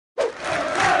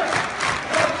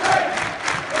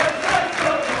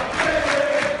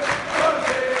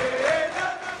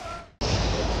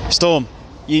Storm,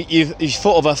 you've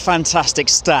thought of a fantastic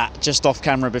stat just off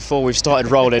camera before we've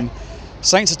started rolling.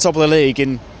 Saints are top of the league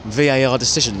in VAR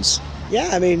decisions. Yeah,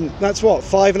 I mean, that's what,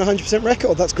 5 and 100%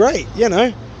 record. That's great, you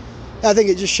know. I think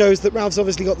it just shows that Ralph's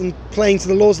obviously got them playing to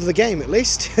the laws of the game, at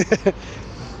least.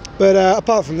 But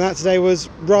apart from that, today was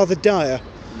rather dire.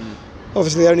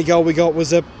 Obviously, the only goal we got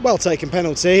was a well-taken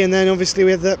penalty, and then obviously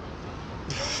we had that,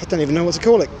 I don't even know what to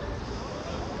call it,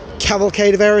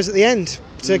 cavalcade of errors at the end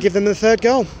to give them the third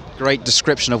goal. Great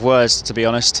description of words, to be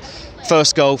honest.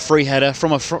 First goal, free header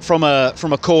from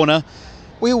a corner.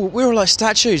 We were like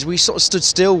statues. We sort of stood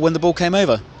still when the ball came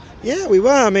over. Yeah, we were.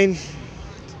 I mean,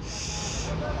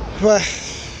 well,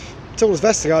 tall as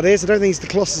Vestergaard is, I don't think he's the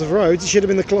Colossus of Rhodes. He should have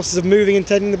been the Colossus of moving and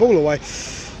taking the ball away.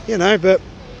 You know, but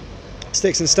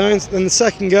sticks and stones. Then the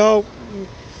second goal,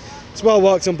 it's well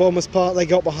worked on Bournemouth's part. They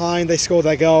got behind, they scored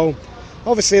their goal.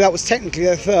 Obviously, that was technically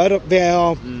their third at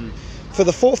VAR for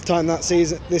the fourth time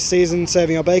this season,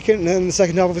 saving our bacon. And then the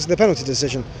second half, obviously, the penalty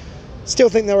decision. Still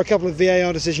think there were a couple of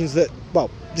VAR decisions that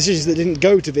didn't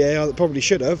go to VAR that probably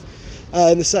should have.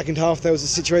 In the second half, there was a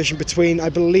situation between, I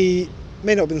believe,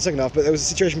 may not have been the second half, but there was a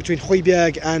situation between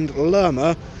Højbjerg and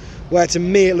Lerma, where to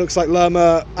me it looks like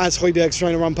Lerma, as Højbjerg's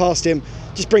trying to run past him,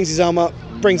 just brings his arms up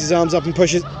and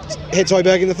hits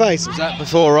Højbjerg in the face. Was that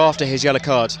before or after his yellow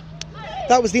card?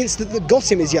 That was the instant that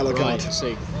got him his yellow card. Right, I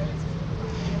see.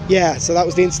 Yeah, so that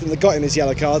was the instant that got him his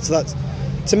yellow card. So that's,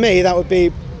 to me, that would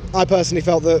be, I personally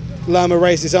felt that Lerma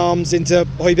raised his arms into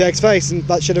Højbjerg's face, and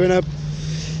that should have been a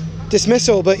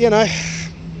dismissal. But you know,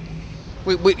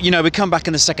 we come back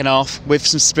in the second half with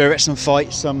some spirit, some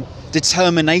fight, some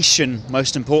determination.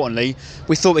 Most importantly,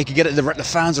 we thought we could get it. The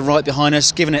fans are right behind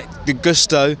us, giving it the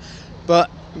gusto,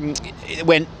 but it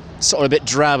went sort of a bit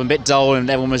drab and a bit dull, and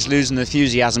everyone was losing the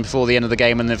enthusiasm before the end of the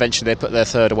game, and eventually they put their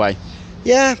third away.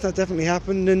 Yeah, that definitely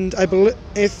happened, and I believe,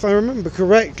 if I remember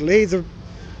correctly, the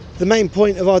main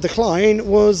point of our decline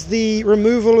was the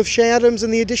removal of Shea Adams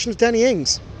and the addition of Danny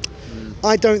Ings.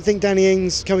 I don't think Danny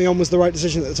Ings coming on was the right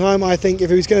decision at the time. I think if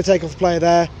he was going to take off a player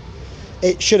there,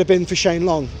 it should have been for Shane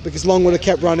Long, because Long would have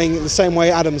kept running the same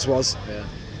way Adams was. Yeah.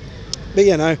 But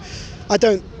you know,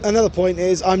 another point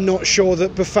is, I'm not sure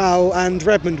that Buffal and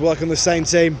Redmond work on the same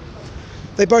team.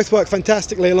 They both work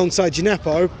fantastically alongside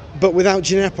Gineppo, but without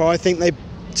Gineppo, I think they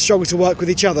struggle to work with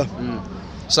each other.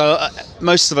 So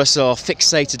most of us are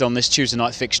fixated on this Tuesday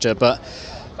night fixture, but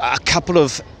a couple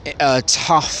of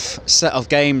tough set of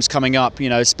games coming up. You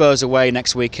know, Spurs away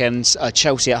next weekend,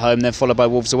 Chelsea at home, then followed by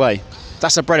Wolves away.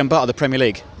 That's the bread and butter of the Premier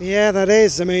League. Yeah, that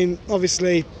is. I mean,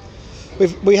 obviously,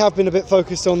 we have been a bit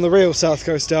focused on the real South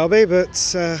Coast derby,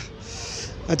 but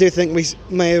I do think we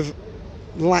may have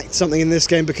lacked something in this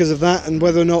game because of that, and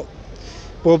whether or not,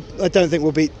 well, I don't think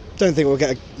we'll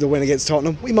get the win against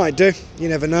Tottenham. We might do, you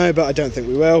never know, but I don't think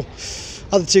we will.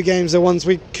 Other two games are ones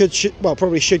we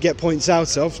probably should get points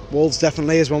out of. Wolves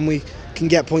definitely is one we can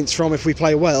get points from if we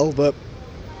play well, but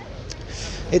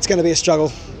it's going to be a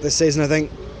struggle this season, I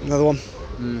think. Another one.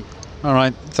 All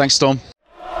right, thanks, Storm.